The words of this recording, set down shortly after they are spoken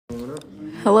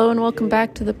Hello and welcome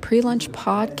back to the Pre-Lunch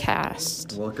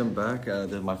Podcast. Welcome back.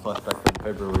 This is my flashback from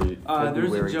February.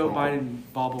 There's a Joe Biden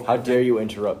bobble. How dare you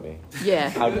interrupt me? Yeah.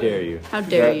 How dare you? How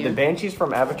dare you? The Banshees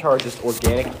from Avatar are just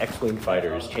organic X-Wing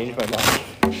fighters. Changed my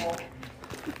mind.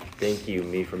 Thank you,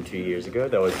 me from 2 years ago.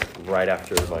 That was right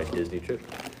after my Disney trip.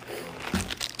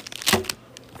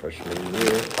 Freshman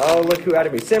year. Oh, look who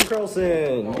added me. Sam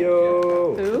Carlson.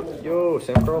 Yo. Who? Yo,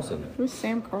 Sam Carlson. Who's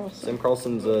Sam Carlson? Sam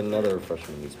Carlson's another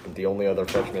freshman. He's the only other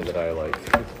freshman that I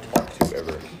talk to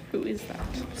ever. Who is that?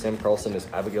 Sam Carlson is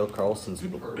Abigail Carlson's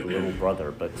little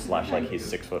brother, but he's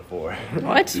 6'4".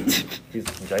 What? He's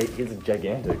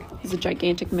gigantic. He's a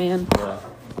gigantic man. Yeah.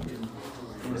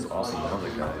 He's awesome.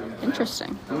 Another guy.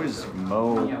 Interesting. Who is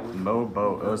Mo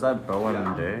Bo? Oh, is that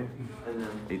Bowen Day?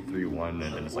 831,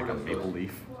 and then it's like a maple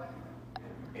leaf.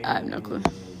 I have no clue.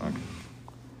 Okay.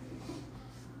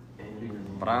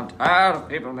 But I'm tired of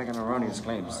people making erroneous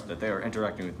claims that they are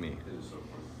interacting with me.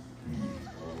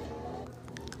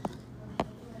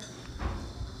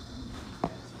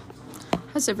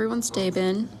 How's everyone's day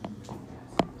been?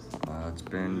 It's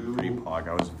been pretty pog.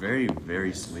 I was very,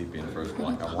 very sleepy in the first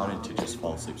block. I wanted to just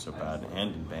fall asleep so bad,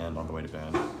 and in band, on the way to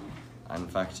band. In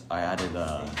fact, I added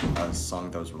a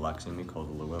song that was relaxing me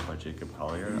called Lua by Jacob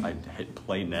Collier. I hit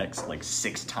play next like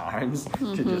 6 times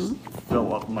to just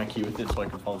fill up my queue with it so I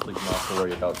could fall asleep and not have to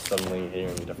worry about suddenly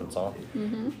hearing a different song.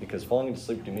 Because falling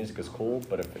asleep to music is cool,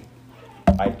 but if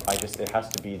it has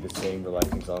to be the same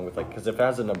relaxing song with because if it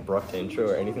has an abrupt intro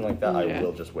or anything like that, I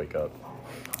will just wake up.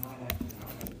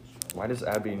 Why does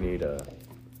Abby need a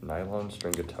nylon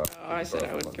string guitar? Oh, I said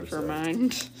I would give her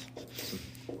mine.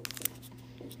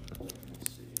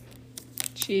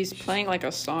 She's playing like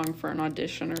a song for an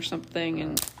audition or something,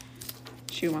 and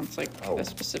she wants a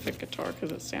specific guitar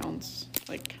because it sounds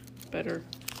like better.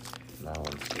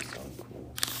 Nylons do sound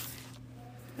cool.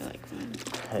 I like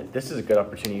mine. This is a good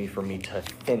opportunity for me to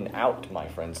thin out my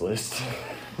friends list.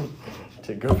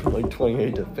 To go from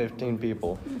 28 to 15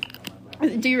 people.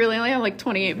 Do you really only have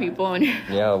 28 people on your...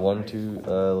 Yeah, 1, 2,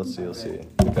 let's see.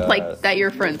 that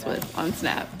you're friends with on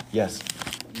Snap? Yes,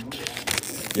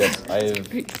 I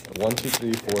have 1, 2,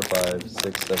 3, 4, 5,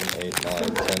 6, 7, 8, 9,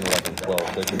 10, 11, 12,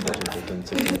 13, 14, 15,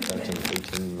 16, 17,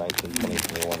 18, 19, 20,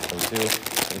 21, 22,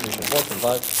 23, 24, 25,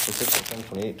 26, 27,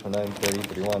 28, 29, 30,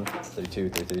 31, 32,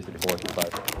 33, 34, 35,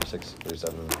 36,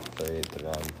 37, 38,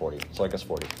 39, 40. So I guess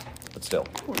 40. But still.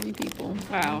 40 people.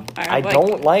 Wow. I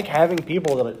don't like having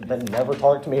people that never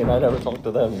talk to me and I never talk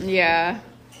to them. Yeah.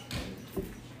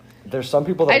 There's some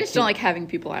people that I just don't like having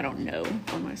people I don't know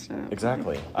on my Snap.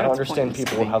 Exactly. I don't understand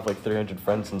people who have 300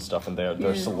 friends and stuff and they're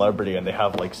a celebrity and they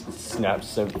have snaps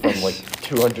sent from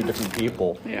 200 different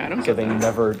people. Yeah, I don't So get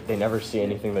that. they never see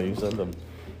anything that you send them.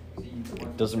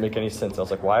 It doesn't make any sense. I was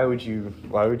like, why would you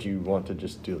want to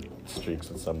just do streaks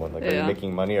with someone? Are you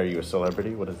making money? Are you a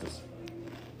celebrity? What is this?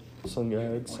 Some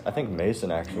guys. I think Mason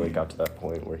actually got to that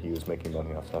point where he was making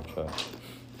money off Snapchat.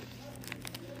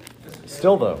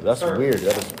 Still though, that's weird.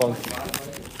 That is funky.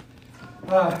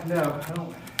 No, I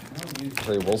don't use it.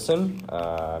 Trey Wilson,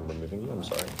 I'm removing you. I'm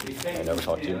sorry. I never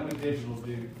talked to you. I'm a digital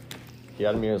dude. He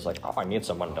added me and was like, I need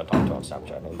someone to talk to on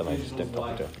Snapchat. And then I just didn't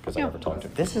talk to him because I never talked to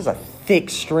him. This is a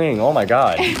thick string. Oh my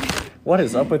god. What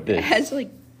is up with this? It has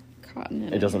cotton in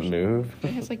it. It doesn't move?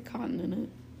 It has cotton in it.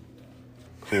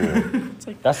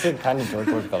 Cool. That's the kind of joint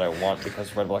work that I want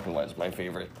because red, black, and white is my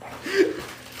favorite.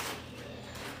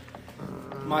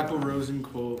 Michael Rosen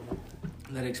quote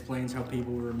that explains how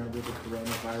people remember the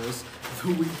coronavirus.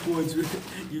 The weak points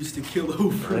used to kill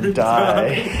over and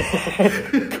die.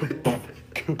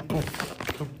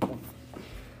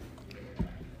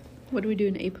 What do we do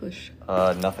in A-Push?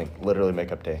 Nothing. Literally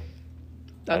makeup day.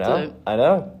 That's it. I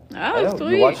know. Oh,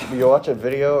 sweet. You watch a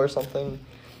video or something.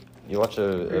 You watch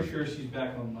Pretty sure she's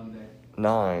back on Monday.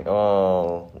 9.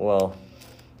 Oh, well.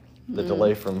 The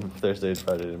delay from Thursday to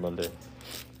Friday to Monday.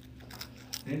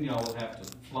 Then y'all would have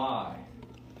to fly.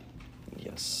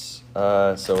 Yes.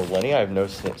 So Lenny, I have no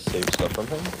saved stuff from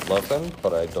him. Love him,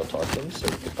 but I don't talk to him, so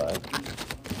goodbye.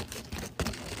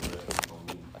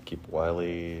 I keep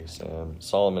Wiley, Sam,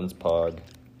 Solomon's Pog.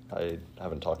 I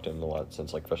haven't talked to him a lot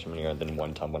since freshman year, and then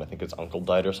one time when I think his uncle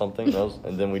died or something,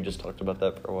 and then we just talked about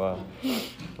that for a while. I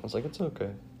was like, it's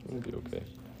okay. It'll be okay.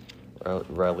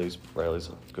 Riley's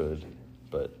good,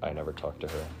 but I never talked to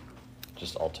her.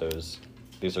 Just altos.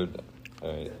 These are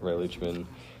Riley Leachman,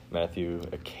 Matthew,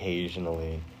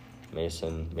 occasionally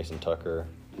Mason Tucker.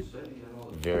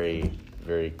 Very,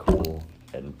 very cool,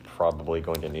 and probably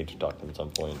going to need to talk to him at some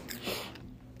point.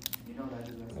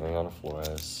 Mariana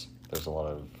Flores. There's a lot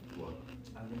of...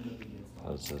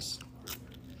 What is this?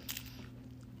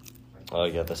 Oh,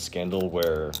 yeah, the scandal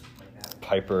where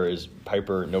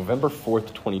Piper, November 4th,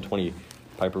 2020,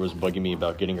 Piper was bugging me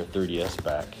about getting her 3DS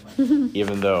back,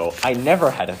 even though I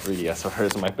never had a 3DS of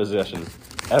hers in my possession,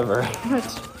 ever.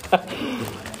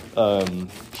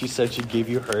 She said she gave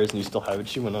you hers and you still have it.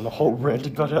 She went on a whole rant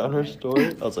about it on her story.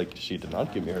 I was like, she did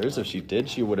not give me hers. If she did,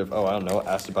 she would have,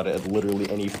 asked about it at literally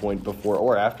any point before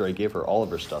or after I gave her all of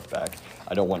her stuff back.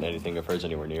 I don't want anything of hers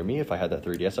anywhere near me. If I had that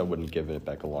 3DS, I wouldn't give it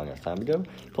back a long ass time ago.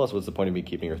 Plus, what's the point of me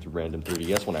keeping her random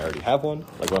 3DS when I already have one?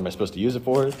 Like, what am I supposed to use it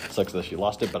for? It sucks that she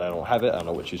lost it, but I don't have it. I don't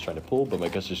know what she's trying to pull, but my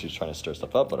guess is she's trying to stir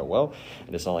stuff up, but oh well.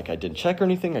 And it's not like I didn't check or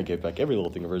anything. I gave back every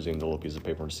little thing of hers, even the little piece of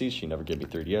paper and receipts. She never gave me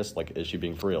 3DS. Like, is she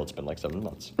being for real? It's been like 7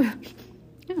 months.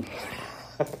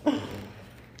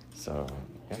 So,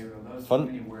 yeah. Fun.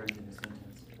 Too many words in a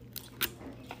sentence.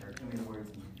 Or too many words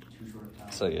in too short a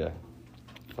time. So yeah,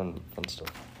 fun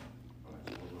stuff.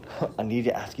 I need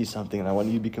to ask you something, and I want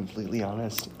you to be completely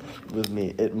honest with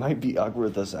me. It might be awkward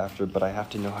with us after, but I have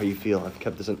to know how you feel. I've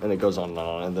kept this in, and it goes on,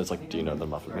 and there's like, do you know the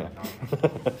muffin man?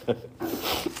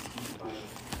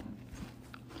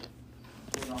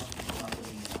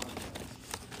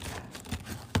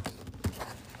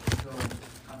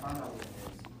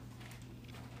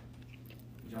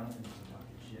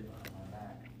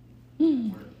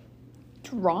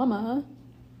 Drama.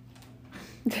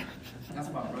 That's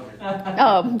my brother.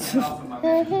 Oh. That's also my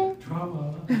man.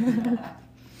 Drama. Anyways,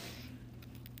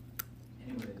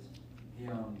 he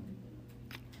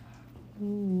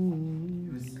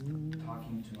was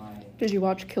talking to my. Did you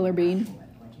watch Killer Bean?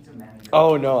 Like he's a manager.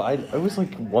 Oh no, it was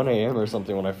like 1 a.m. or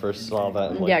something when I first saw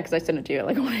that. Like, Yeah, because I sent it to you at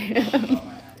like 1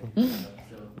 a.m.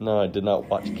 no, I did not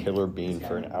watch Killer Bean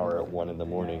for an hour at 1 in the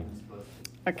morning.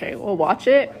 Okay, we'll watch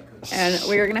it, and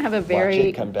we're gonna have a Watch very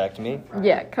it, come back to me.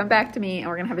 yeah. Come back to me, and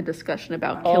we're gonna have a discussion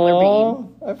about Killer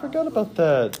Bean. I forgot about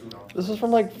that. This was from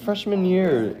like freshman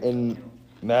year, and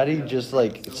Maddie just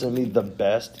like sent me the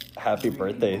best happy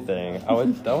birthday thing.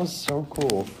 That was so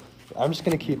cool. I'm just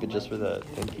gonna keep it just for that.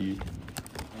 Thank you,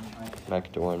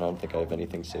 McDorn. I don't think I have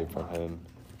anything saved from him.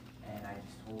 And I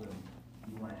just told him,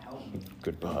 you want to help me?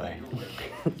 Goodbye.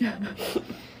 Stop using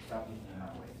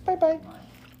that way. Bye bye.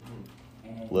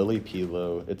 And Lily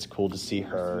Pilo, it's cool to see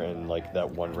her and like that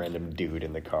one random dude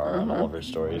in the car on all of her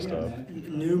story stuff.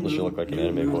 New Does she look like an new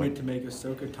anime boy? movement to make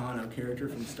Ahsoka Tano, character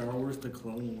from Star Wars: The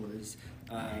Clone Wars,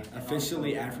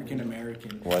 officially African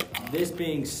American. What? This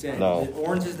being said, No.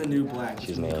 Orange is the new black.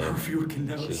 She's an alien. Reviewer can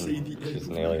never She's say the an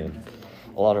N-word. alien.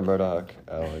 Alana Murdoch,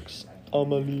 Alex,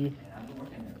 Amelie,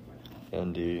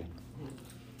 Andy.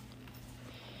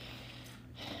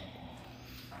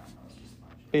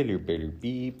 Baylor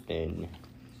beep and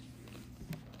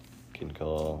can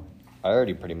call. I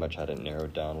already pretty much had it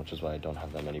narrowed down, which is why I don't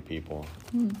have that many people.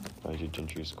 Lady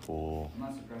Gentry's cool. I'm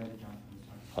not surprised that Jonathan was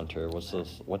talking. Hunter, what's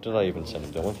this? What did I even send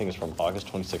him? The only thing is from August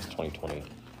 26, 2020.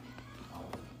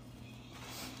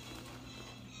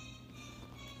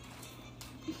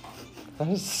 That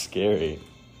is scary.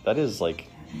 That is like,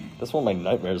 that's what my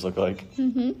nightmares look like.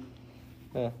 Mm-hmm.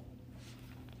 Yeah.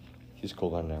 He's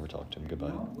cool, but I never talked to him.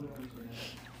 Goodbye.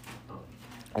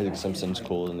 I think Simpson's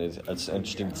cool, and it's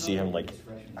interesting to see him like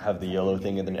have the yellow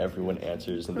thing, and then everyone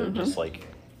answers, and they're just like,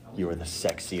 "You are the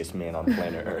sexiest man on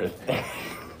planet Earth."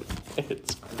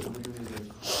 It's cool.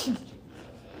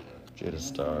 Jada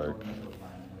Stark.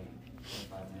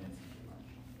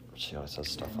 She always has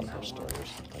stuff on her story or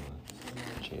something.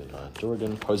 Jayla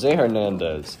Jordan. Jose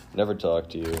Hernandez. Never talk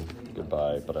to you.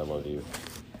 Goodbye, but I love you.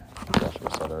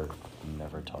 Joshua Sutter.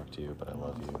 Never talk to you, but I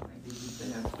love you.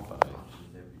 Goodbye.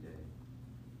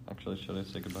 Actually, should I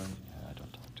say goodbye? Yeah, I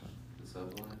don't talk to him.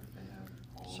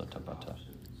 Satabata.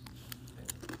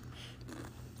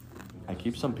 I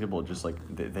keep some people just like,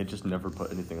 they just never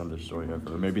put anything on their story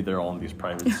ever. Maybe they're all in these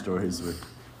private stories with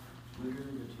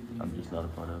I'm just not a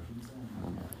part of.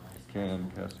 Cam,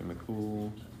 Cassie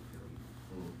McCool.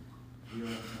 This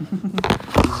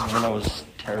is when I was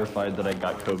terrified that I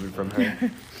got COVID from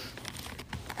her.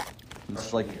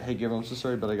 It's like, hey, Gabriel, I'm so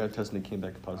sorry, but I got tested and it came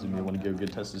back positive. I want to get a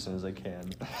good test as soon as I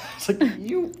can. It's like,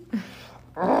 you.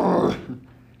 The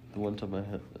one time I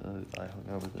hung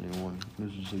out with anyone, it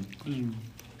was just like,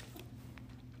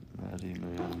 Maddie,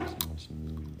 Marianne,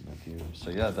 Matthew. So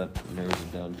yeah, that narrows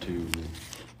it down to 1,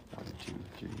 2,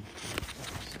 3, 4,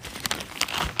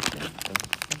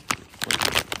 5,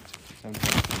 6, 7, 8,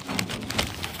 9,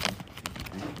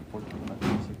 10, 14,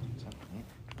 15, 16, 17,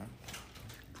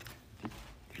 18,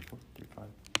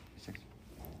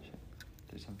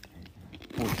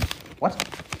 19, 20. What?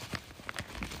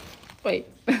 Wait.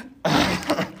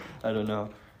 I don't know.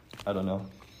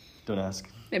 Don't ask.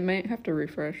 It might have to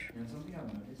refresh. You know, something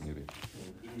I've noticed Maybe.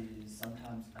 is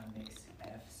sometimes I mix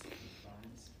F's with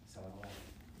lines, so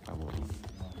I will.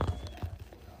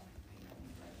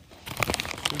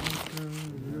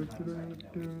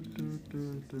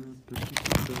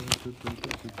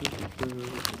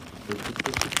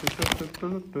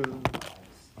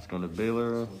 Let's go to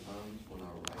Baylor.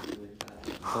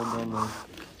 Hold on there.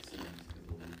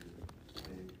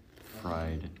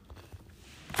 Fried.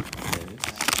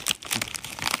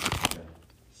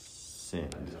 Sin.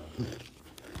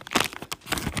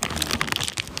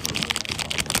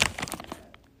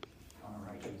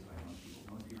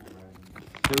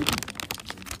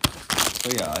 So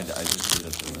yeah, I just did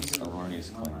this. Aurorius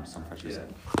claims some freshman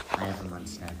said, I have him on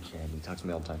Snapchat. He talks to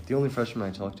me all the time. The only freshman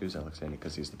I talk to is Alexander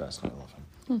because he's the best and I love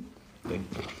him.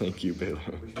 Thank you, Baylor,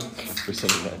 for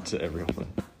sending that to everyone.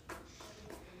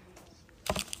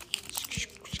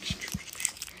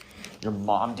 Your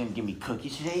mom didn't give me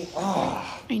cookies today?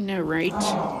 Oh. I know, right?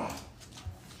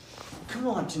 Come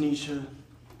on, Tanisha.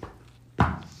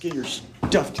 Get your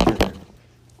stuff together.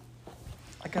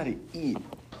 I gotta eat.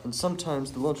 And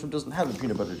sometimes the lunchroom doesn't have a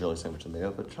peanut butter jelly sandwich and they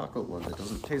have a chocolate one that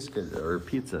doesn't taste good, or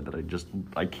pizza that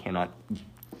I cannot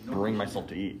bring myself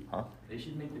to eat, huh? They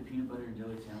should make the peanut butter and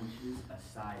jelly sandwiches a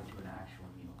side to an actual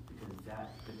meal, because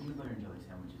the peanut butter and jelly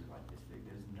sandwich is like this big.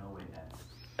 There's no way that's...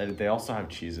 And they also have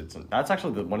Cheez-Its, and that's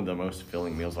actually one of the most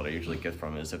filling meals that I usually get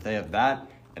from is if they have that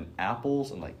and apples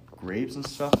and like grapes and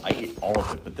stuff, I eat all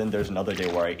of it. But then there's another day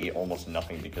where I eat almost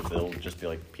nothing because it'll just be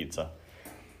like pizza.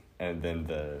 And then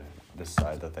the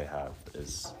side that they have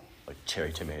is like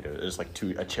cherry tomato. There's like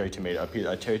a cherry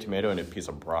tomato and a piece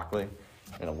of broccoli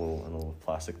and a little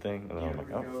plastic thing. And then I'm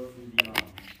like, oh.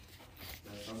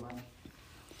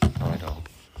 No, I don't.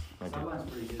 I do. I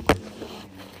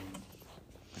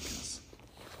guess.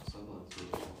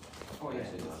 Oh, yeah.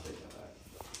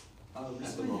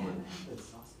 Just a moment.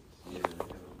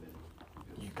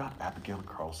 You got Abigail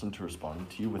Carlson to respond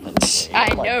to you within a day? I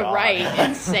Oh my know, God. right?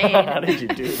 Insane. How did you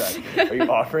do that? Are you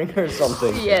offering her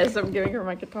something? Yes, I'm giving her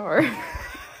my guitar.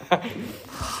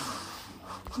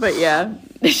 But yeah,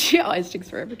 she always takes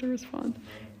forever to respond.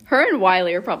 Her and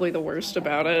Wiley are probably the worst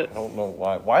about it. I don't know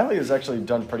why. Wiley has actually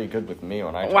done pretty good with me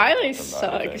when I talk Wiley to him about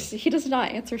sucks. anything. He does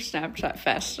not answer Snapchat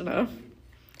fast enough.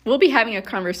 We'll be having a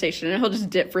conversation and he'll just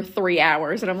dip for 3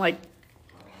 hours and I'm like,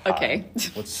 okay.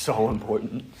 What's so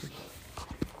important?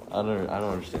 I don't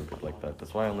understand people like that.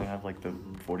 That's why I only have like the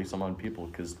 40 some odd people,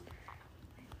 because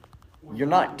you're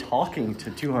not talking to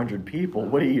 200 people.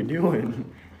 What are you doing?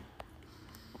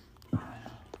 I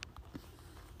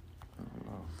don't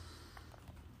know.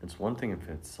 It's one thing if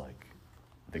it's like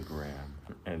the gram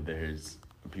and there's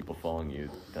people following you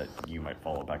that you might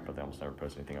follow back, but they almost never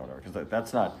post anything or whatever. Because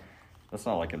that's not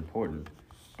like important.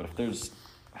 But if there's,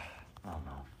 I don't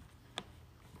know.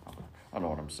 I don't know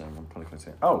what I'm saying. I'm probably going to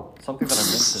say. Oh, something that I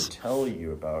meant to tell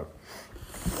you about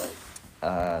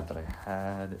that I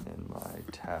had in my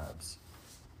tabs.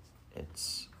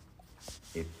 It's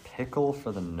a pickle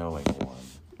for the knowing one.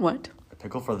 What? A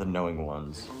pickle for the knowing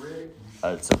ones.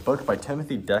 It's a book by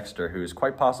Timothy Dexter, who is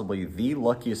quite possibly the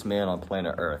luckiest man on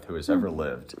planet Earth who has ever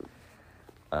lived.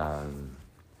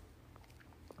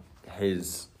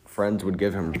 His friends would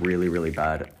give him really, really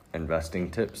bad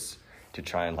investing tips to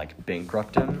try and like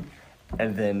bankrupt him.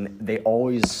 And then they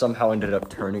always somehow ended up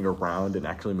turning around and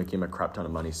actually making him a crap ton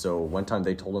of money. So one time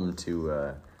they told him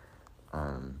to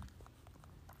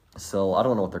sell, I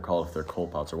don't know what they're called, if they're coal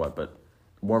pots or what, but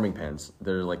warming pans.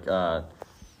 They're like,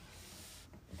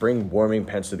 bring warming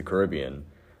pans to the Caribbean.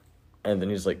 And then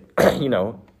he's like,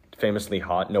 famously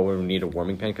hot. No one would need a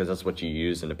warming pan because that's what you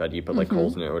use in a bed. You put like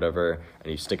holes in it or whatever,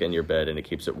 and you stick it in your bed and it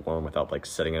keeps it warm without like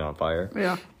setting it on fire.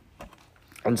 Yeah.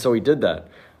 And so he did that.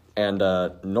 And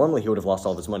normally he would have lost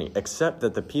all of his money, except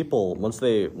that the people, once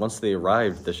they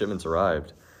arrived, the shipments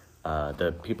arrived,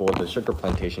 the people at the sugar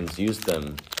plantations used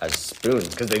them as spoons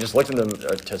because they just looked at them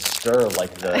to stir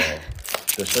like the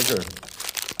sugar,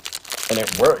 and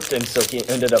it worked. And so he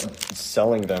ended up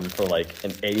selling them for like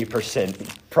an 80%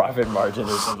 profit margin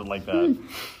or something like that, and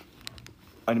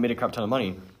he made a crap ton of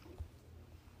money.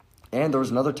 And there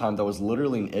was another time that was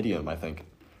literally an idiom, I think.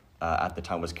 At the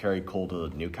time was carried coal to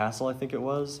Newcastle, I think it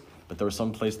was. But there was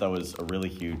some place that was a really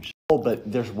huge... Oh,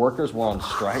 but there's workers were on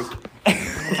strike.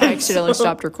 I accidentally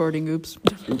stopped recording, oops.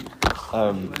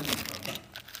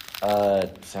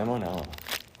 Salmonella.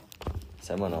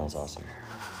 Salmonella is awesome.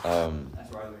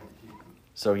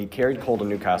 So he carried coal to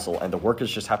Newcastle, and the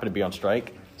workers just happened to be on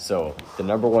strike. So the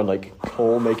number one like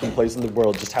coal-making place in the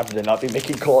world just happened to not be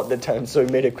making coal at the time, so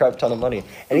he made a crap ton of money.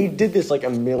 And he did this like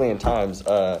a million times.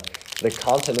 The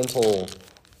Continental,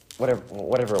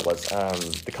 whatever it was,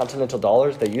 the Continental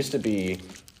dollars, they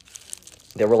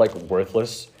were like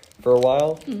worthless for a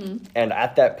while, and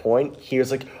at that point he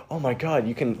was like, "Oh my god,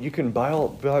 you can buy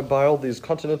all these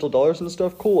continental dollars and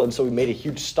stuff, cool!" And so we made a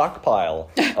huge stockpile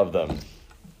of them,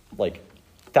 like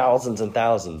thousands and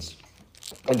thousands,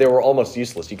 and they were almost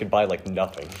useless. You could buy like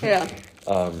nothing. Yeah.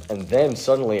 And then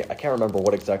suddenly, I can't remember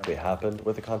what exactly happened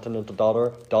with the continental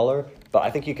dollar, but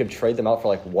I think you could trade them out for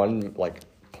like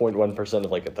 0.1%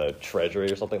 of like the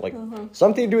treasury or something, like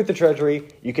something to do with the treasury.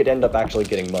 You could end up actually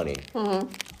getting money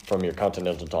from your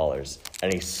continental dollars,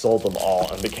 and he sold them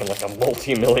all and became like a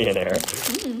multi-millionaire.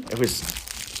 It was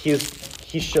he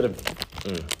should have.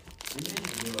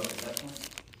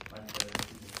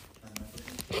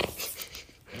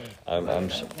 I'm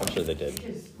sure they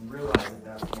did.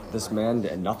 This man,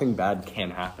 nothing bad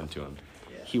can happen to him.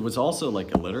 He was also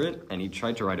like illiterate, and he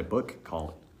tried to write a book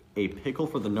called A Pickle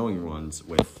for the Knowing Ones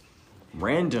with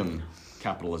random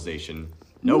capitalization,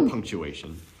 no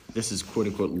punctuation. This is quote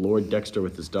unquote Lord Dexter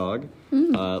with his dog.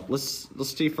 Let's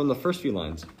see from the first few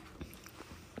lines.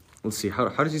 Let's see, how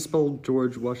does he spell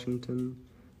George Washington?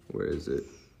 Where is it?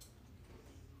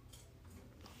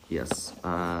 Yes.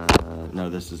 No,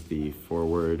 this is the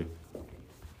foreword.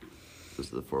 This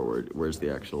is the foreword. Where's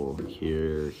the actual?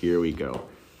 Here we go.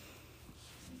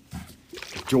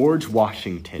 George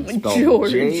Washington, spelled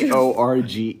Georgewasheton.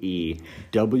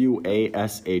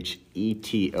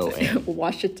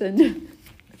 Washington.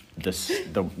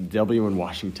 The W in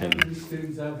Washington. These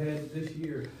students I've had this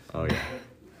year. Oh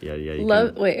yeah. You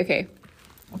Wait, okay.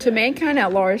 To mankind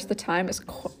at large, the time is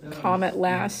come at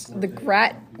last, the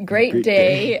great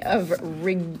day of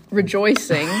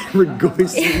rejoicing.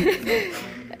 Rejoicing.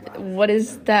 What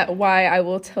is that? Why I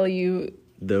will tell you,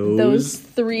 those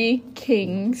 3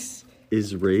 kings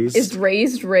is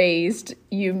raised.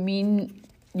 You mean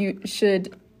you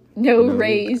should know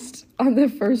raised on the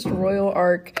first royal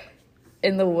ark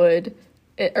in the wood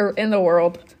or in the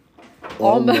world.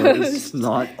 Almost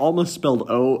spelled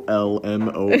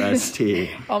OLMOST.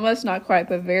 Almost not quite,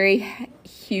 but very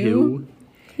hew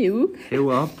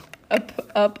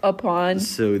up upon.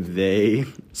 So they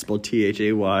spelled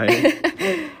THAY.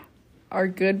 Are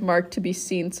good mark to be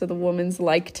seen, so the woman's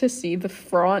like to see the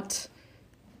front,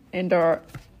 and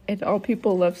all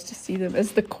people loves to see them,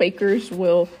 as the Quakers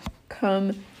will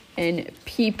come and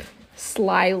peep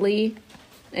slyly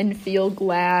and feel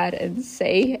glad and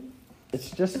say,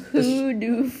 It's just "Who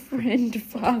do friend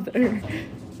father?"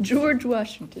 George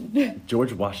Washington.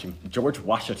 George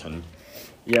Washington.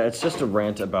 Yeah, it's just a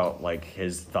rant about like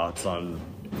his thoughts on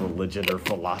religion or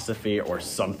philosophy or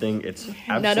something. It's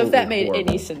absolutely None of that made horrible.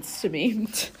 any sense to me.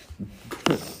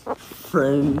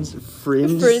 Friends,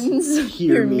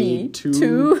 hear me.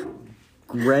 Two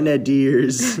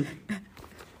grenadiers.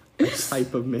 A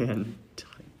type of man.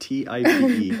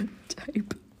 TIPE.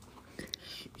 type.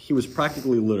 He was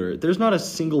practically literate. There's not a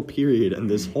single period in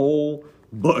this whole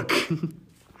book.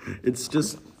 It's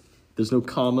just, there's no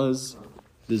commas.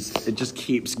 It just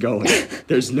keeps going.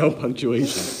 There's no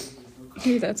punctuation.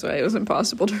 Maybe that's why it was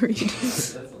impossible to read.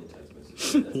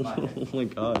 Oh my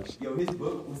gosh. Yo, his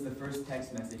book was the first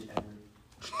text message ever.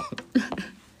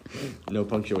 No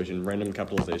punctuation, random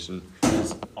capitalization.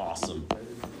 It's awesome.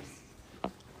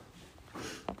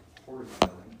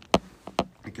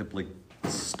 I kept like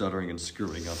stuttering and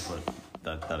screwing up,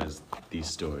 but that is the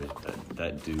story.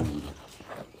 That dude. I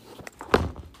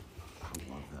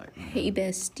love that guy. Hey,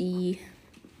 bestie.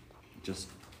 Just,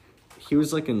 he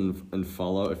was like in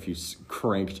Fallout if you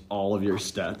cranked all of your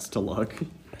stats to luck.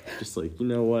 Just like, you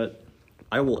know what?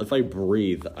 If I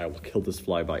breathe, I will kill this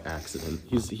fly by accident.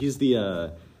 He's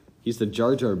the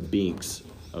Jar Jar Binks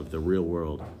of the real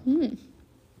world.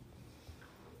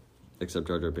 Except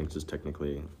Jar Jar Binks is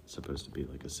technically supposed to be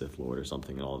like a Sith Lord or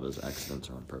something, and all of his accidents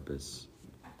are on purpose.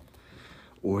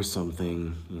 Or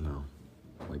something, you know,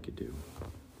 like you do.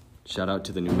 Shout out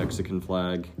to the New Mexican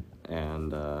flag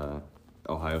and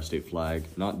Ohio State flag.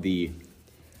 Not the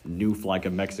new flag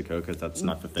of Mexico, because that's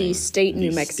not the thing. The state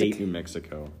New Mexico. State New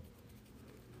Mexico.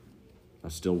 I'm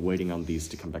still waiting on these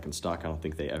to come back in stock. I don't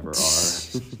think they ever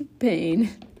are. Pain.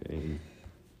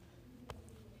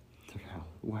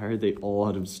 Why are they all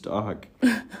out of stock?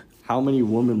 How many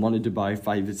women wanted to buy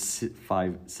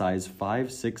size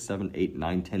 5, 6, 7, 8,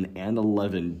 9, 10, and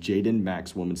 11 Jaden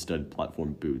Max woman stud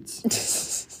platform boots?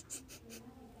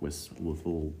 with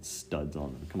little studs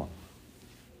on them. Come on.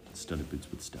 Studded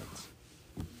boots with studs.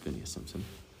 Phineas Simpson.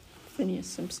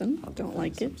 Don't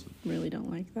like it. Really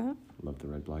don't like that. Love the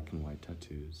red, black, and white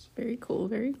tattoos. Very cool.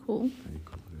 Very cool.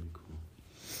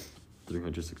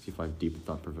 365 deep,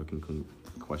 thought-provoking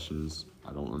questions.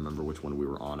 I don't remember which one we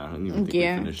were on. I don't even think we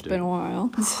finished it. Yeah, it's been a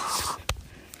while.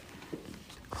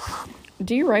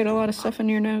 Do you write a lot of stuff in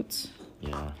your notes?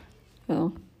 Yeah.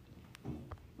 Oh.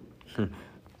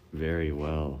 Very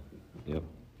well. Yep.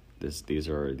 These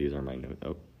are my notes.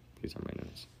 Oh, these are my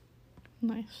notes.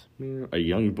 Nice. A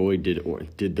young boy did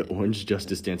the orange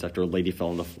justice dance after a lady fell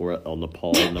on the floor at El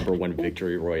Nepal #1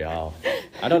 victory royale.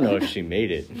 I don't know if she made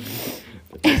it.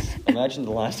 But just imagine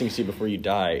the last thing you see before you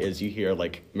die is you hear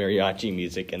like mariachi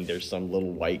music and there's some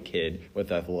little white kid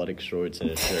with athletic shorts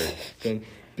and a shirt going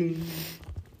boom,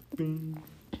 boom,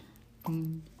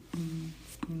 boom, boom,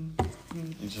 boom,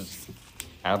 boom. He's just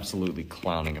absolutely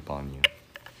clowning upon you.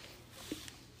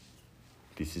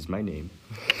 This is my name.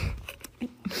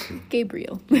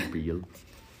 Gabriel. Gabriel.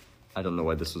 I don't know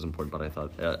why this was important, but I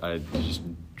thought I just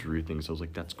drew things. I was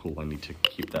like, that's cool. I need to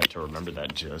keep that to remember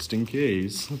that just in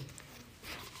case.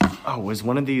 Oh, was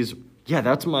one of these... Yeah,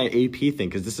 that's my AP thing,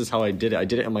 because this is how I did it. I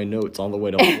did it in my notes on the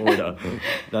way to Florida.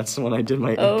 That's when I did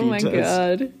my AP test. Oh my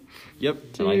god. Yep,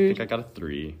 Dude. And I think I got a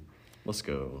 3. Let's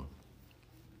go.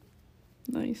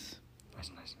 Nice.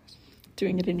 Nice.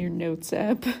 Doing it in your notes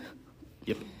app.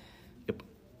 Yep.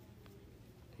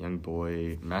 Young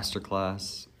boy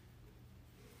masterclass.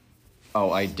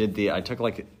 Oh, I took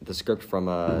like the script from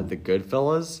the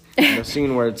Goodfellas. The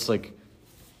scene where it's like,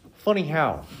 funny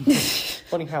how.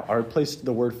 Funny how. I replaced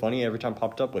the word funny every time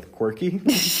popped up with quirky.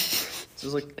 It's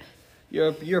just like,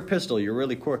 you're a pistol. You're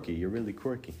really quirky. You're really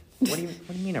quirky. What do you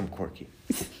mean I'm quirky?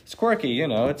 It's quirky, you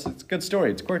know. It's a good story.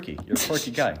 It's quirky. You're a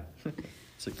quirky guy.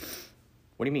 It's like,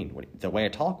 what do you mean? The way I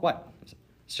talk? What?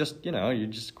 It's just, you know, you're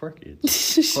just quirky.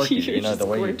 It's quirky, You're you know, the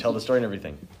way quirky. you tell the story and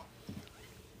everything.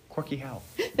 Quirky how?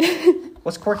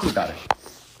 What's quirky about it?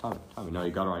 Tommy, no,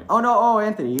 you got it right. Oh,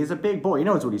 Anthony, he's a big boy. He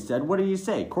knows what he said. What did he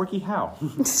say? Quirky how?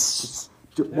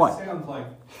 What?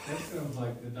 That sounds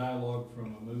like the dialogue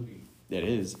from a movie. It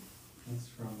is. That's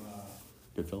from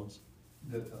Goodfellas.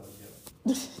 yeah.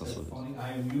 That's That's what it funny.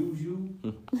 I amuse you.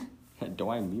 is. Do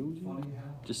I amuse you? Funny how?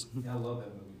 Just... Yeah, I love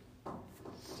that movie.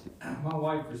 My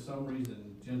wife, for some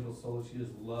reason, gentle soul, she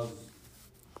just loves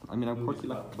I mean, I'm movies quirky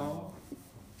like a about the clown. mob.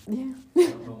 Yeah. I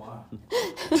don't know why.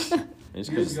 It's Years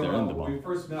because ago, they're in the when we mall.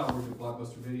 first met, I worked at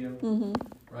Blockbuster Video,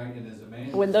 right? And as a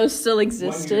man, When those still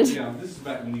existed. yeah, this is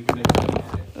back when you could make money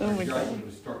at it. Oh my Right God. when it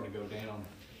was starting to go down.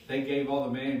 They gave all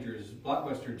the managers,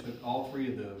 Blockbuster took all 3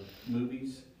 of the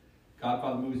movies,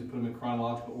 Godfather movies, and put them in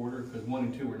chronological order, because 1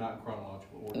 and 2 were not in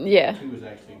chronological order. Yeah. 2 was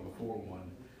actually before 1.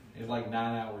 It was like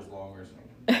 9 hours long or something.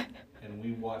 And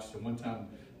we watched it one time.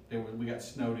 We got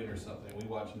snowed in or something. We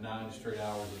watched 9 straight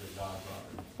hours of The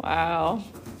Godfather. Wow.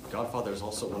 Godfather is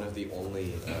also one of the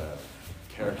only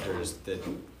characters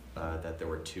that there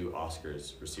were 2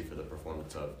 Oscars received for the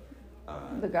performance of.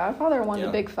 The Godfather won Yeah.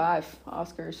 the Big 5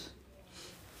 Oscars.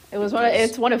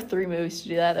 It's one of 3 movies to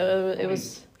do that. It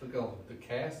was Look at the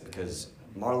cast. Because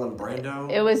Marlon Brando.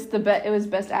 it was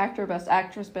Best Actor, Best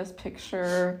Actress, Best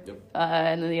Picture, Yep.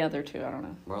 and then the other 2, I don't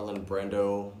know. Marlon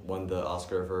Brando won the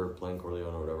Oscar for playing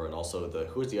Corleone or whatever, and also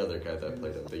who was the other guy that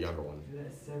played him, the younger one?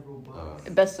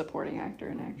 Best Supporting Actor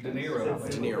and Actress.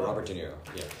 Robert De Niro.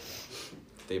 Yeah,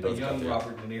 they A both got young the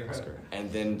Robert De Niro. Oscar.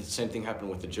 And then the same thing happened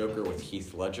with the Joker with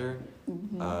Heath Ledger,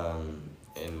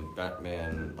 in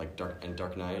Batman, like Dark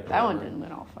Knight. or That one whatever. didn't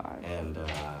win all 5. And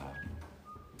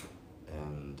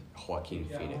Joaquin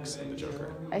Phoenix in the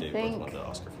Joker. I They think- both won the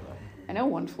Oscar for that. I know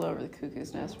One Flew Over the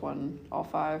Cuckoo's Nest won all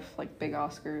 5 like big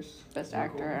Oscars, Best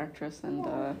Actor, Actress, and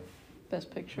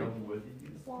Best Picture.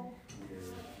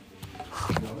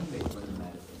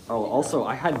 Oh, also,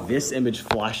 I had this image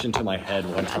flashed into my head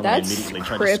one time. That's I immediately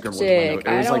tried to scribble with my cryptic.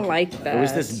 note. It was I don't like It was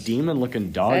that. this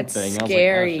demon-looking dog That's thing. I was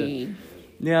scary. like, oh, shit.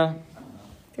 Yeah,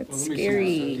 That's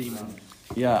scary.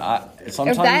 yeah. If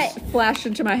Sometimes that flashed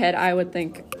into my head, I would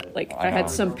think like I know. had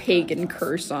some pagan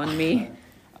curse on me.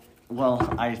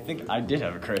 Well, I think I did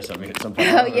have a curse on me at some point.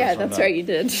 Oh yeah, that's right, you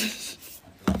did.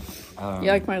 Um,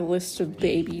 You like my list of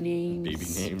baby names?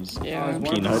 Baby names. Yeah.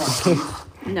 Peanuts.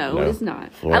 No, No. it's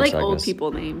not. Florence I like old Agnes.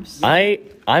 people names. I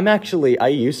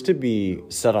used to be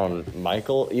set on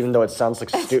Michael, even though it sounds like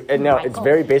stupid. And now it's Michael.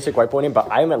 very basic white boy name,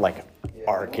 but I meant like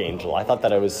Archangel. I thought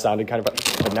that it was sounded kind of,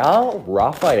 but now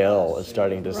Raphael is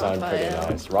starting to sound pretty Raphael.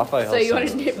 nice. Raphael. So you want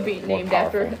sounds to be more named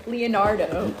after powerful.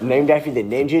 Leonardo? Named after the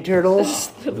Ninja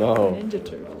Turtles? No, Ninja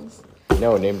Turtles.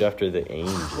 no, named after the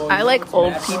angel. I like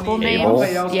old people names.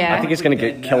 Abel? Yeah. I think it's gonna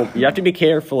get killed. You have to be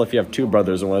careful if you have 2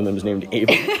 brothers and one of them is named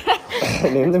Abel.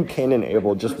 Name them Cain and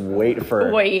Abel. Just wait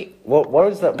for. Wait.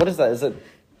 What is that? What is that? Is it?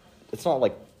 It's not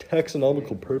like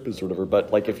taxonomical purpose or whatever,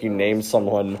 but like if you name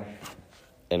someone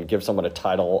and give someone a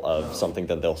title of something,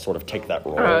 then they'll sort of take that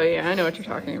role. Oh yeah, I know what you're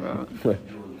talking about.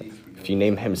 If you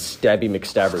name him Stabby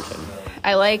McStabberton.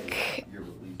 I like.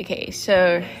 Okay,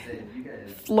 so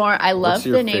I love What's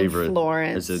your the name favorite?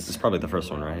 Florence. It's probably the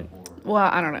first one, right? Well,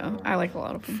 I don't know. I like a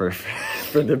lot of them.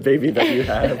 For the baby that you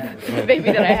have. The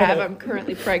baby that I have, I'm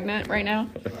currently pregnant right now.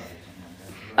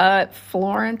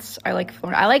 Florence. I like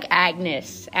Florence. I like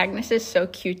Agnes. Agnes is so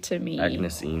cute to me.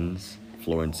 Agnesines,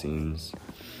 Florencines,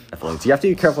 Ethelines. You have to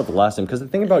be careful with the last name, because the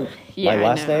thing about my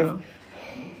last name,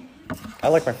 I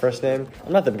like my first name.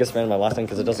 I'm not the biggest fan of my last name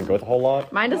because it doesn't go with a whole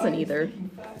lot. Mine doesn't either.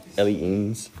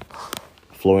 Elieines,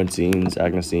 Florencines,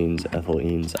 Agnesines,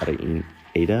 Ethelines,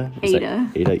 Ada?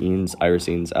 Adaines,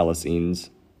 Irisines, Alicines,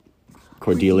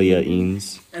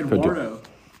 Cordeliaines, Eduardo.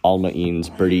 Almaines,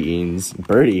 Birdieines.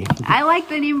 Birdie. I like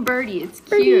the name Birdie. It's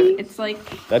cute. It's like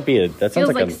that sounds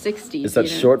feels like a 60s. Is that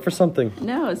short for something?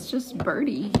 No, it's just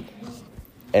Birdie.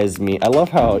 Esme. I love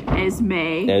how Esme.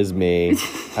 I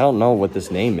don't know what this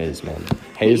name is, man.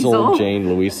 Hazel. Jane,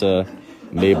 Louisa,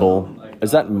 Mabel. Is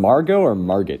that Margot or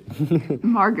Margaret?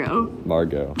 Margot.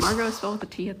 Margot is spelled with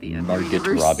a T at the end. Margaret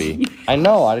Robbie. I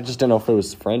know. I just didn't know if it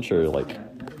was French or like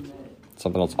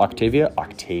something else. Octavius. For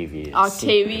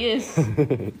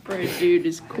a dude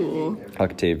is cool.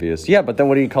 Octavius. Yeah, but then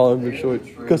what do you call him for short?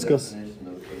 Gus.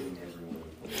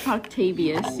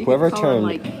 Octavius. You Whoever could call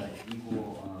him, turned like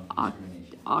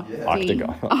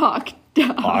Octagon.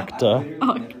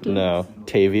 Octa. No.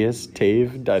 Tavius.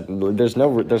 Tave. There's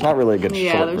not really a good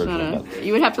short version of that.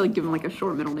 You would have to like give him like a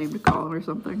short middle name to call him or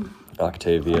something.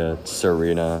 Octavia,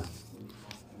 Serena,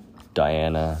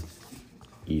 Diana,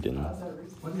 Eden.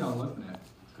 What are y'all looking at?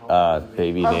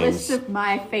 Baby A names. list of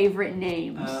my favorite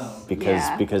names.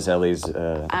 Because Ellie's.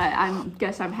 I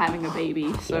guess I'm having a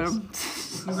baby, so.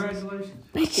 Yes. Congratulations.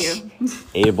 Thank you.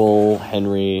 Abel,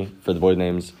 Henry, for the boys'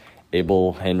 names.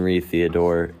 Abel, Henry,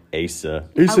 Theodore, Asa.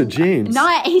 Asa James.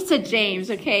 Not Asa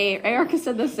James, okay? Erica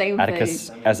said the same Atticus,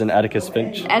 thing. as in Atticus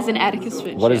Finch. As in Atticus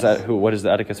Finch. What is that? What is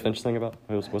the Atticus Finch thing about?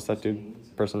 What's that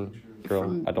dude? Person?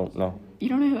 Girl? I don't know. You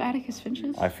don't know who Atticus Finch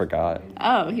is? I forgot.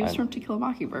 Oh, he was from To Kill a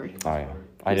Mockingbird. Oh yeah.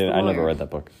 I He's the never lawyer. read that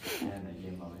book.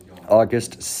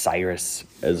 August, Cyrus,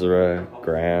 Ezra,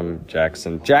 Graham,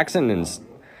 Jackson.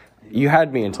 You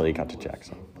had me until you got to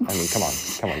Jackson. I mean, come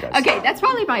on, guys. Okay, that's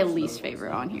probably my least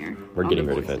favorite on here. We're getting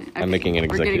rid of it. I'm making an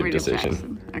We're getting executive rid of decision.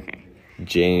 Jackson. Okay.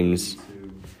 James,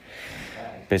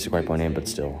 basic white boy name, but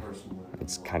still,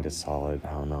 it's kind of solid.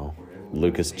 I don't know.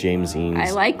 Lucas, James Eames.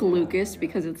 I like Lucas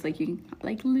because it's like you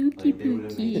like Lukey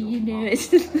Pookie, you know. It's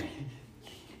just,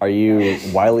 Are you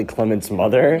Wiley Clement's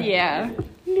mother? yeah.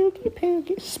 Lukey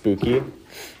Pookie. Spooky.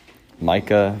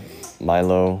 Micah,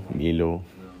 Milo,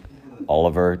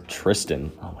 Oliver,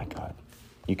 Tristan. Oh my God.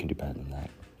 You can do better than that.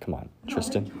 Come on,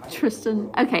 Tristan.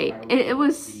 Okay, it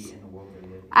was.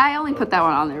 I only put that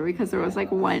one on there because there was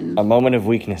like one. A moment of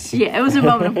weakness. Yeah, it was a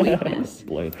moment of weakness.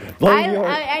 Blaine.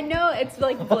 I know it's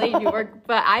like Blaine York,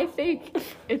 but I think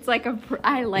it's like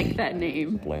I like that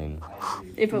name. Blaine.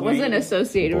 If it wasn't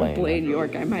associated Blaine. with Blaine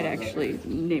York, I might actually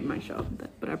name my child that,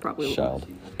 but I probably won't. Child.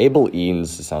 Abel Eanes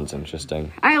sounds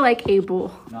interesting. I like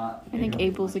Abel. I think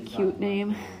Abel's a cute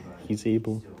name. He's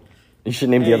Abel. You should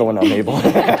name the other one unable.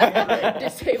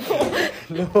 Disabled.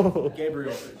 No.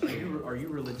 Gabriel, are you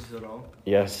religious at all?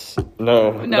 Yes.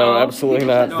 No, No. absolutely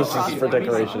not. No, This is for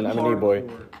decoration. I'm an e-boy.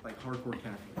 Like hardcore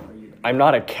Catholic, are you? I'm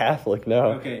not a Catholic,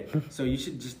 no. Okay, so you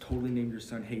should just totally name your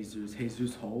son Jesus.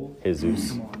 Jesus Hole?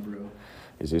 Jesus. Come on, bro.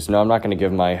 Jesus. No, I'm not going to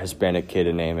give my Hispanic kid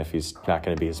a name if he's not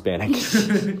going to be Hispanic.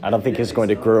 I don't think he's going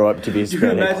to grow up to be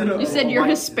Hispanic. You said your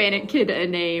Hispanic kid a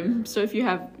name, so if you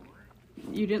have.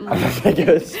 You didn't I'm like. not going to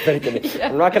give a Hispanic name.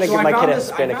 I'm not going to give my kid a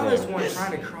Hispanic I found this name. one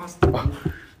trying to cross the...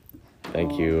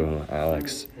 Thank you,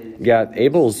 Alex. Yeah,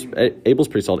 Abel's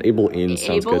pretty solid. Abel Eanes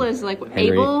sounds Abel good. is like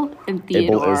Henry. Abel and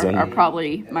Theodore Abel-ism. are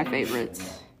probably my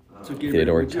favorites. So Gabriel,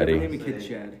 Theodore, would you ever Teddy. name a kid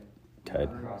Chad?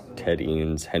 Ted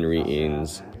Eanes, Henry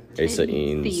Eanes, Asa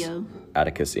Eanes, Theo.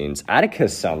 Atticus Eanes.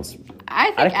 Atticus sounds...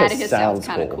 I think Atticus sounds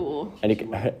kind of cool.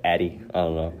 Addie, I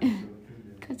don't know.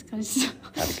 Cause.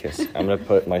 Atticus. I'm going to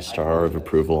put my star of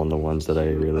approval on the ones that I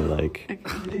really like.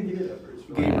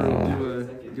 Gabriel,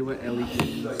 do an Ellie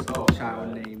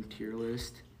child name tier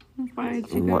list. Why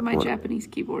did you go to my What? Japanese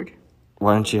keyboard?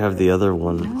 Why don't you have the other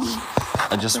one?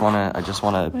 I just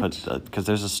wanna put because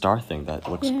there's a star thing that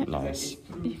looks nice.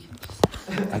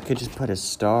 I could just put a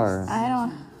star. I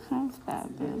don't have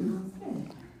that then.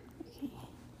 Okay.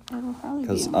 It'll probably be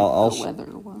 'Cause in I'll the sh-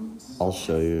 weather ones. I'll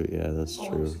show you. Yeah, that's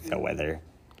true. The weather,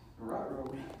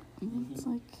 It's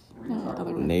like no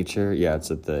other one. nature. Yeah,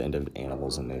 it's at the end of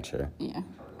animals and nature. Yeah,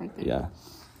 right there. Yeah,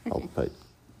 I'll put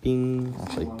Bing.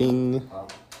 Actually, Bing.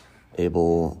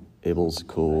 Abel's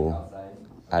cool.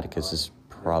 Atticus is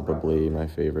probably my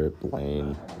favorite.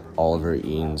 Blaine, Oliver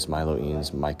Eanes, Milo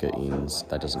Eanes, Micah Eanes.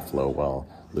 That doesn't flow well.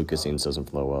 Lucas Eanes doesn't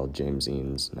flow well. James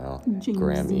Eanes, no. James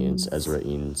Graham Eanes, Eanes. Ezra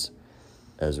Eanes,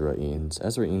 Ezra Eanes.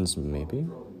 Ezra Eanes, maybe?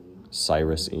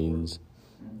 Cyrus Eanes.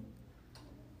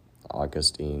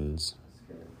 August Eanes.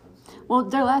 Well,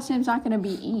 their last name's not going to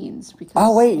be Eanes because.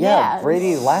 Oh wait, yeah,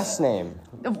 Brady last name.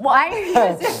 Why are you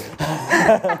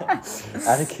guys?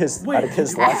 Atticus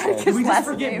last name. Did we just last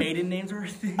forget name. maiden names or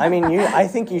anything? I mean, I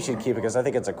think you should keep it because I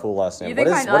think it's a cool last name. You think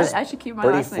I should keep my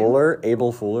Brady last name? Fuller,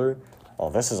 Abel Fuller. Oh,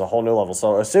 this is a whole new level.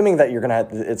 So, assuming that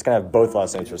it's gonna have both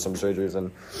last names for some strange reason.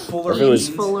 Fuller.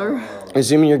 Fuller.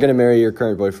 Assuming you're gonna marry your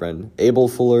current boyfriend, Abel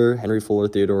Fuller, Henry Fuller,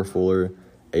 Theodore Fuller,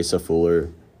 Asa Fuller,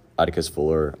 Atticus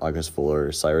Fuller, August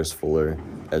Fuller, Cyrus Fuller,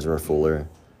 Ezra Fuller,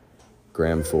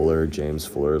 Graham Fuller, James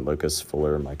Fuller, Lucas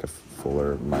Fuller, Micah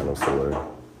Fuller, Milo Fuller,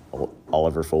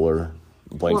 Oliver Fuller,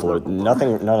 Blaine Fuller. None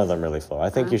of them really flow. I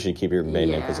think you should keep your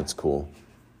main name because it's cool.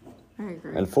 I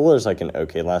agree. And Fuller's like an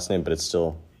okay last name, but it's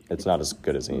not as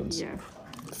good as Eanes. Yeah.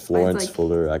 Florence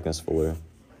Fuller, Agnes Fuller.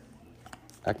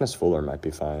 Agnes Fuller might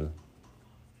be fine.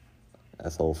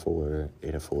 Ethel Fuller,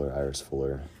 Ada Fuller, Iris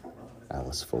Fuller,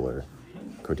 Alice Fuller,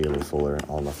 Cordelia Fuller,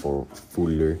 Alma Fuller,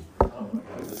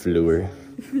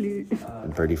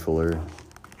 Bertie Fuller,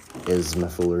 Isma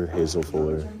Fuller, Hazel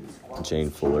Fuller, Jane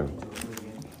Fuller,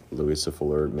 Louisa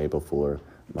Fuller, Mabel Fuller,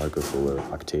 Margot Fuller,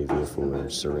 Octavia Fuller,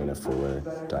 Serena Fuller,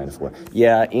 Dinah Fuller.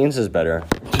 Yeah, Eanes is better.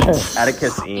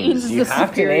 Atticus Eanes. is You the have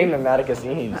superior. to name him Atticus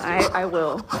Eanes. I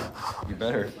will. You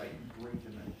better.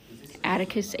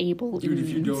 Atticus Abel. Dude, if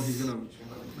you Eanes. don't, he's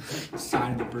gonna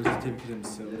sign the birth certificate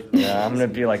himself. Yeah, I'm gonna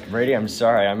be like, Brady, I'm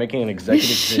sorry, I'm making an executive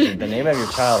decision. The name of your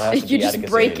child has to You be just Atticus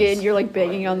break Eanes. in, you're like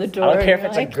banging on the door. I don't care if and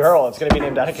it's you're a like, girl, it's gonna be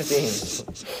named Atticus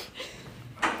Eanes.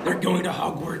 They're going to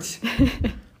Hogwarts.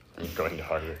 I'm going to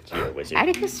Harvard. You're a wizard.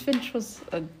 Atticus Finch was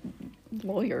a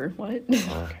lawyer. What? I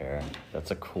don't care.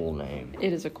 That's a cool name.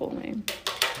 It is a cool name.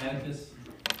 Atticus.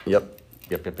 Yep.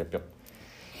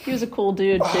 He was a cool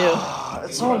dude too.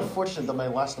 It's so unfortunate that my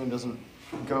last name doesn't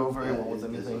go very well with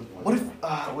anything. What if,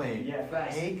 wait. Yeah,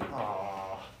 facts. Haig?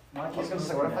 I was gonna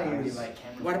say, what if I use,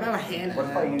 What about Hannah? what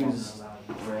if I use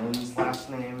Ren's last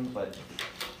name, but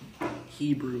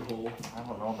Hebrew hole. I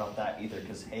don't know about that either,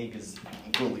 because Haig is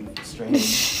equally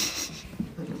strange.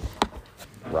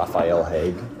 Raphael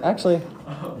Haig. Actually,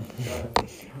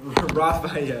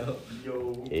 Raphael.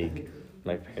 Haig.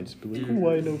 My parents be like,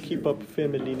 why no keep up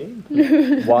family name?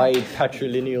 Why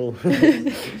patrilineal?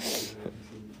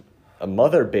 A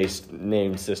mother-based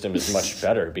name system is much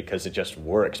better because it just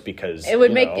works because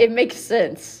It makes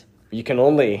sense. You can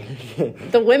only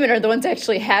The women are the ones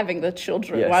actually having the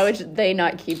children. Yes. Why would they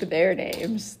not keep their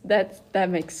names? That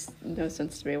makes no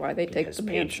sense to me. Why they take because the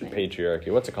man's name?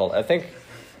 patriarchy. What's it called? I think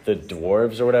the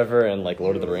dwarves or whatever and like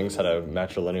Lord of the Rings had a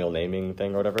matrilineal naming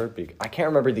thing or whatever. I can't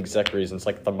remember the exact reasons.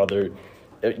 Like the mother,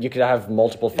 you could have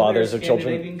multiple fathers of children.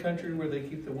 Scandinavian country where they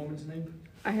keep the woman's name?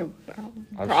 I'm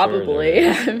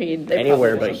Probably. sure I mean, they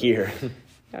anywhere probably but here.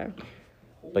 Yeah.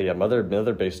 But yeah,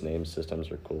 mother-based name systems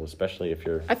are cool, especially if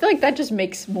you're. I feel like that just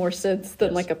makes more sense than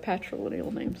Yes. like a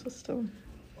patrilineal name system.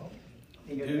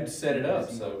 Dude set it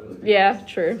up, so Yeah,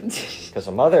 true. Because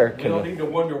a mother we don't can. need to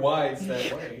wonder why it's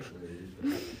that way.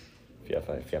 If you have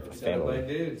a It's done by family.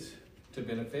 dudes to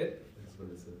benefit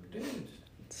dudes.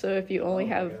 So if you only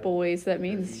have boys, that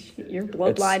means your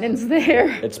bloodline is there.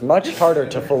 It's much harder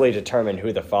to fully determine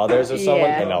who the father is of someone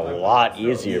Yeah. and a lot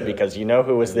easier because you know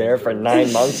who was there for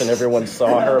 9 months and everyone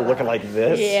saw her looking like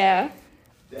this. Yeah.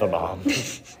 The mom.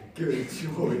 Good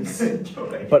choice.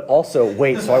 But also,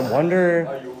 wait, so I wonder.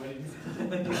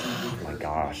 Oh my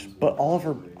gosh. But all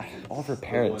of her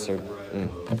parents are.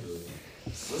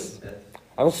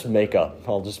 I'll just make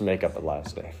up a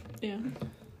last name. Yeah.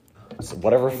 So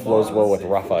whatever flows well with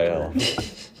Raphael.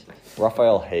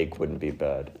 Raphael Haig wouldn't be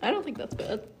bad. I don't think that's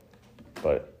bad.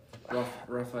 But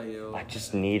Raphael. I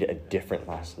just need a different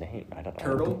last name. I don't know.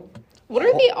 Turtle. What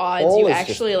are the odds Hole you is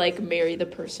actually like marry the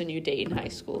person you date in high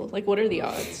school? Like, what are the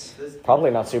odds?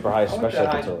 Probably not super high, I went to especially if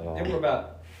high it's school. There were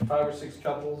about 5 or 6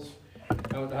 couples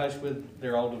I went to high school with.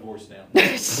 They're all divorced now. Well,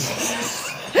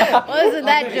 isn't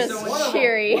that Okay, just so one of them-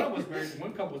 cheery?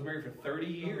 One couple was married for 30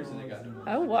 years and they got divorced.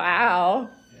 Oh wow.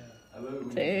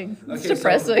 Dang. It's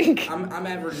depressing. I'm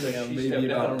averaging She maybe stepped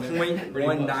about out.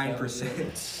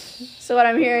 0.19%. So what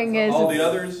I'm hearing is All the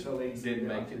others didn't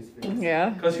make it. yeah.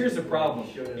 Because here's the problem.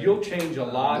 You'll change a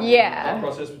lot Yeah. in the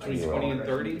process between 20 and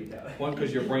 30. One,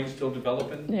 because your brain's still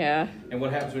developing. Yeah. And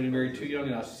what happens when you marry too young,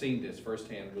 and I've seen this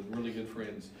firsthand with really good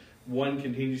friends. One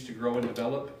continues to grow and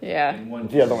develop. Yeah. And one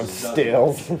The other one doesn't.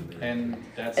 steals. And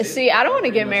that's it. See, I don't want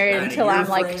to get married Out of until your I'm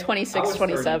like frame? 26, I was 30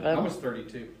 I 27. was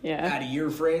 32. Yeah. Out of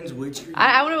your friends, which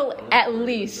I want to at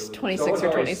least So I 26 was or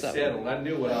always 27. settled. I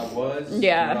knew what I was,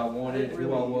 Yeah. what I wanted,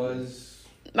 who I was.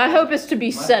 My hope is to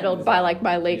be settled by like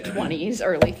my late 20s,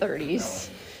 early 30s.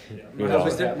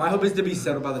 My hope is to be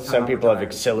settled by the time Some I people have retire.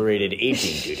 accelerated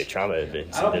aging due to trauma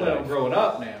events. I don't in plan their on life. growing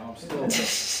up now. I'm still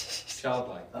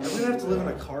childlike. I'm gonna have to live in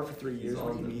a car for 3 years.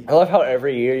 What do you mean? I love how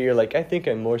every year you're like, I think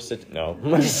I'm more no.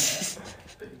 Because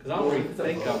I don't really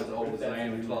think I'm as old as I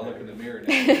am until I look in the mirror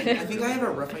now. I think I have a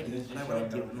rough idea of what I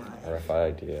want to do in life. Rough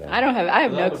idea. I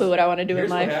have no clue what I want to do in Here's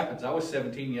life. what happens. I was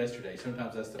 17 yesterday.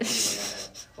 Sometimes that's the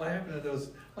feeling I have.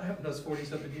 What happened to those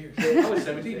 40-something years? I was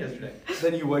 17 yesterday.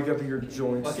 Then you wake up and your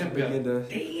joints Wake up, begin to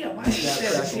Damn, I was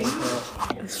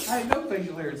 17. I had no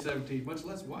facial hair at 17, much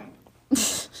less white.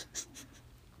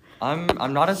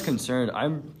 I'm not as concerned.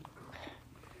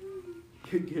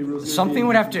 Something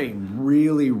would have to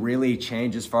really, really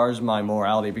change as far as my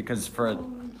morality, because for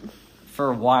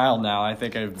a while now, I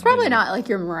think I've. It's probably not like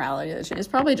your morality that changes. It's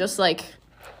probably just like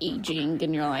aging,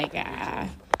 and you're like,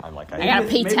 I'm like, I gotta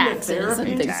pay maybe taxes and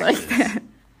therapy. things like that.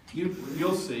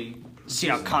 You'll see. See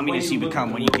how communist you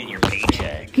become when you get your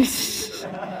paycheck.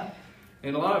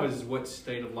 And a lot of it is what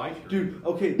state of life you're in. Dude,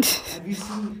 okay. Have you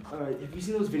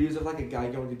seen those videos of like a guy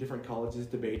going to different colleges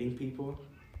debating people?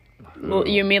 Well,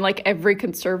 you mean like every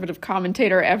conservative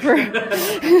commentator ever? No.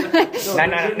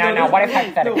 What if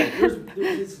hypothetically? There's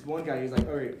this one guy. He's like,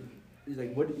 all right. He's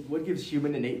like, what gives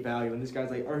human innate value? And this guy's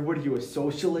like, all right, what are you, a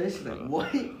socialist? Like,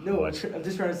 what? No, What? I'm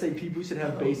just trying to say people should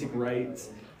have basic rights.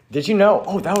 Did you know?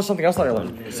 Oh, that was something else that I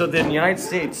learned. So the United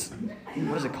States,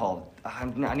 what is it called? I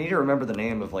need to remember the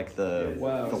name of like the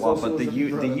law, but the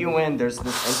UN. There's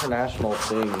this international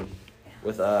thing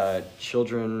with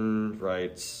children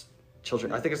rights.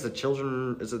 Children. I think it's the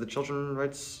children. Is it the children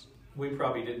rights? We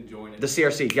probably didn't join it. The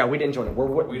CRC. Yeah, we didn't join it.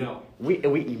 We don't.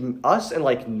 We us and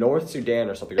like North Sudan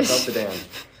or something, or South Sudan,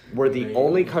 were the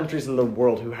only countries in the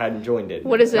world who hadn't joined it.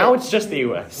 What is it? Now it's just the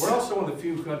U.S. We're also one of the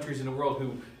few countries in the world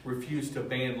who refuse to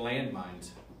ban landmines.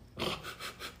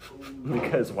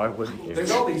 Because why wouldn't you?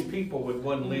 There's all these people with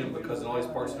one limb because in all these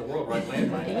parts of the world, right,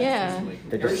 landmines. Yeah.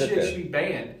 They Their just sit shit there. should be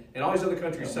banned, and all these other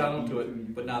countries sign on to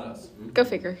it, but not us. Go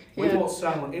figure. We Yeah. won't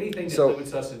sign on anything that So-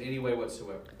 limits us in any way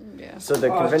whatsoever. Yeah. So the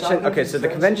convention. Okay, so the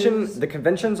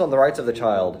conventions on the rights of the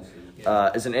child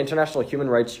is an international human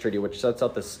rights treaty which sets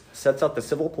out the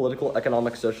civil, political,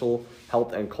 economic, social,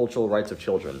 health, and cultural rights of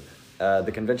children.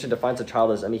 The convention defines a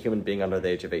child as any human being under the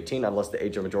age of 18, unless the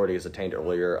age of majority is attained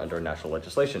earlier under national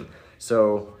legislation.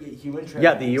 So,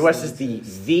 yeah, the U.S. is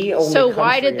the only. So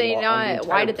why country did they on the not? entire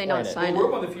Why did they not planet. sign Well, we're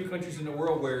it? one of the few countries in the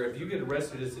world where if you get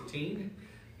arrested as a teen,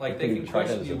 like they You can can try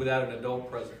question to- you without an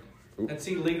adult present. That's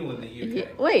illegal in the UK.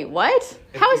 Wait, what?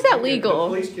 How is that The legal?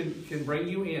 police can bring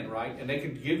you in, right? And they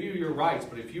can give you your rights,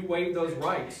 but if you waive those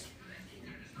rights,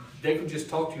 they can just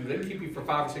talk to you. They can keep you for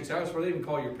 5 or 6 hours before they even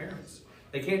call your parents.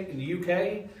 They can't, in the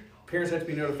UK, parents have to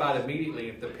be notified immediately.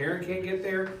 If the parent can't get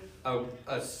there,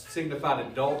 a signified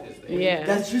adult is there. Yeah.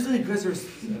 That's usually because there's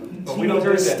But we don't do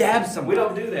teenagers that. stab someone. We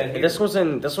don't do that here. This was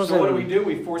in. So what do?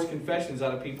 We force confessions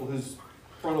out of people whose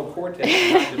frontal cortex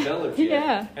is not developed yet.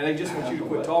 Yeah. And they just want you to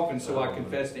quit talking, so I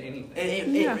confess to anything.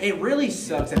 It really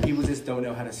sucks that people just don't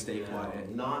know how to stay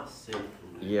quiet. Not safe.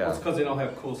 Yeah. That's because they don't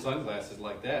have cool sunglasses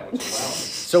like that, which allows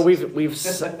So we've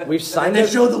signed They it.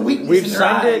 show the weakness We've in their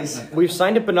signed eyes. it. We've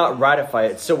signed it, but not ratify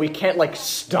it. So we can't like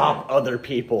stop other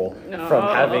people from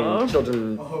having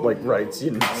children like rights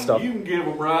and stuff. You can give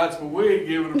them rights, but we ain't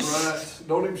giving them rights.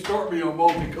 Don't even start me on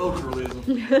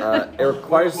multiculturalism. It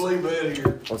requires. Believe that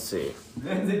here. Let's see.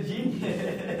 That's a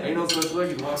genius. Ain't no such thing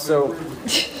as life. So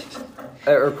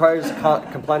it requires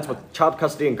compliance with child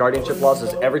custody and guardianship laws,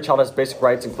 as every child has basic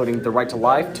rights, including the right to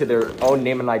life, to their own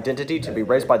name and identity, to be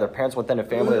raised by their parents within a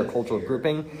family or cultural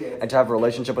grouping, and to have a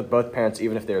relationship with both parents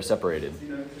even if they are separated.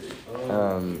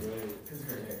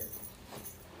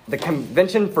 The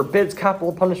convention forbids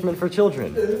capital punishment for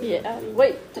children. Yeah.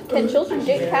 Wait, can children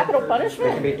get capital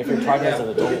punishment? If you're tried as an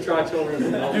adult. We try children as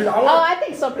adults. Oh, I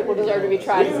think some people deserve to be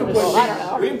tried as an adult. I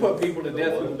don't We know. can put people to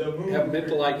death who have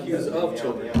mental IQs of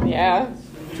children. Yeah.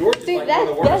 George is See, like one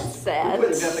of the that's worst. sad. We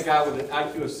put to death a guy with an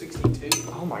IQ of 62,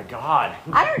 Oh my god.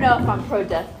 I don't know if I'm pro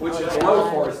death. which is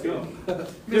low for us, too.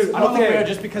 Dude, I don't think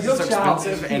just because it's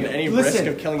expensive and any Listen,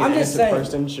 risk of killing an I'm just innocent saying.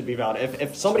 person should be valid.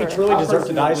 If somebody Sure. truly I deserves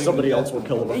to die, personally somebody believe else will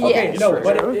kill them. Yeah. Okay, no, sure.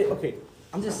 but okay,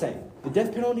 I'm just saying the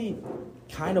death penalty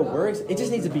kind of works. It just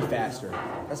needs to be faster.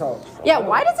 That's all. Yeah,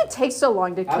 why does it take so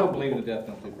long to I don't kill? believe in the death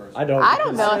penalty personally. I don't. I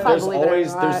don't know if I There's believe it or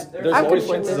always not. there's I'm always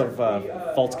conflicted. chances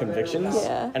of false convictions,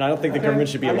 Yeah. and I don't think the government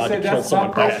should be allowed to kill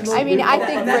someone by accident. I mean, I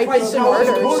think And that's why rapists and it's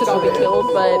murderers should all be killed,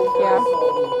 but yeah.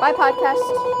 Bye,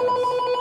 podcast.